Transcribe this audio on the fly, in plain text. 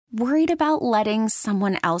Worried about letting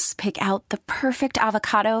someone else pick out the perfect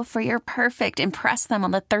avocado for your perfect impress them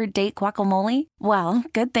on the third date guacamole? Well,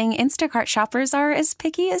 good thing Instacart shoppers are as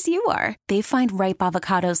picky as you are. They find ripe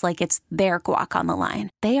avocados like it's their guac on the line.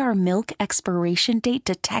 They are milk expiration date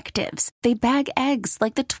detectives. They bag eggs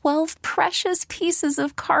like the 12 precious pieces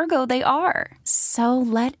of cargo they are. So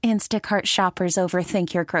let Instacart shoppers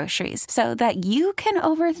overthink your groceries so that you can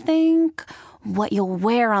overthink what you'll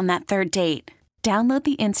wear on that third date. Download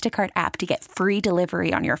the Instacart app to get free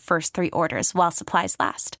delivery on your first 3 orders while supplies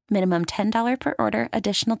last. Minimum $10 per order.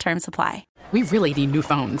 Additional terms apply. We really need new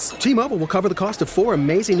phones. T-Mobile will cover the cost of 4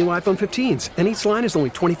 amazing new iPhone 15s, and each line is only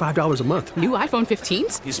 $25 a month. New iPhone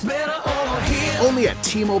 15s? It's better over here. Only at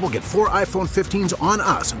T-Mobile, get 4 iPhone 15s on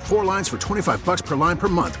us and 4 lines for $25 per line per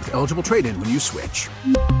month with eligible trade-in when you switch.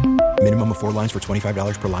 Minimum of 4 lines for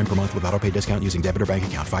 $25 per line per month with autopay discount using debit or bank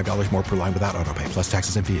account. $5 more per line without autopay, plus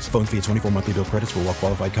taxes and fees. Phone fee at 24 monthly bill credits for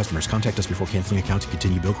well-qualified customers. Contact us before canceling account to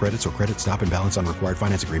continue bill credits or credit stop and balance on required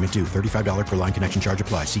finance agreement due. $35 per line connection charge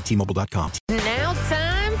applies. See T-Mobile.com. Now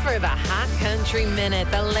time for the Hot Country Minute,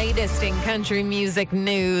 the latest in country music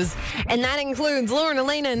news. And that includes Lauren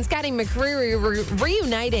Elena and Scotty McCreery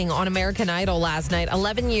reuniting on American Idol last night,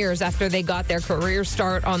 11 years after they got their career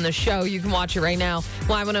start on the show. You can watch it right now,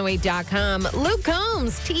 Y108.com. Luke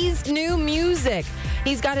Combs teased new music.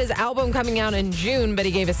 He's got his album coming out in June, but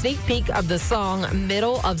he gave a sneak peek of the song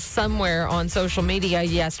Middle of Somewhere on social media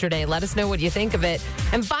yesterday. Let us know what you think of it.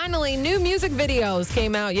 And finally, new music videos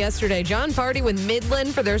came out yesterday. Jon Pardi with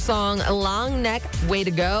Midland for their song Long Neck, Way to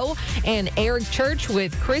Go, and Eric Church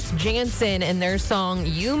with Chris Jansen and their song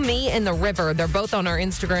You, Me, and the River. They're both on our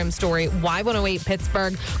Instagram story, Y108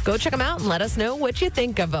 Pittsburgh. Go check them out and let us know what you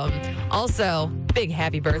think of them. Also, big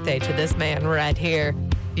happy birthday to this man right here.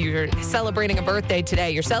 You're celebrating a birthday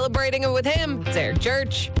today. You're celebrating it with him. It's Eric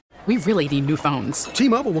Church. We really need new phones.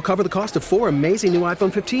 T-Mobile will cover the cost of 4 amazing new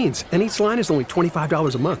iPhone 15s, and each line is only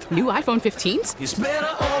 $25 a month. New iPhone 15s? It's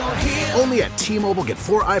better over here. Only at T-Mobile, get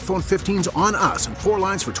 4 iPhone 15s on us and 4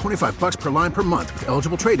 lines for $25 per line per month with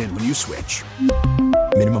eligible trade-in when you switch.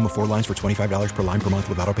 Minimum of 4 lines for $25 per line per month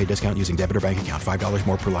with autopay discount using debit or bank account. $5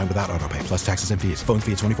 more per line without autopay, plus taxes and fees. Phone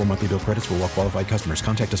fee at 24 monthly bill credits for well-qualified customers.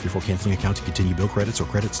 Contact us before canceling account to continue bill credits or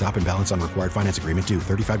credit stop and balance on required finance agreement due.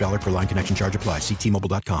 $35 per line connection charge applies. See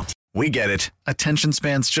T-Mobile.com. We get it. Attention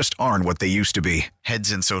spans just aren't what they used to be.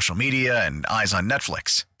 Heads in social media and eyes on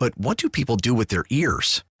Netflix. But what do people do with their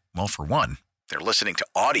ears? Well, for one, they're listening to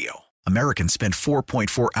audio. Americans spend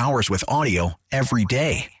 4.4 hours with audio every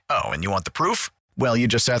day. Oh, and you want the proof? Well, you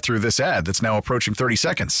just sat through this ad that's now approaching 30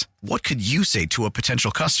 seconds. What could you say to a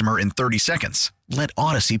potential customer in 30 seconds? Let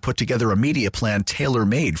Odyssey put together a media plan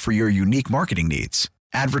tailor-made for your unique marketing needs.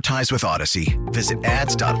 Advertise with Odyssey. Visit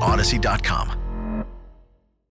ads.odyssey.com.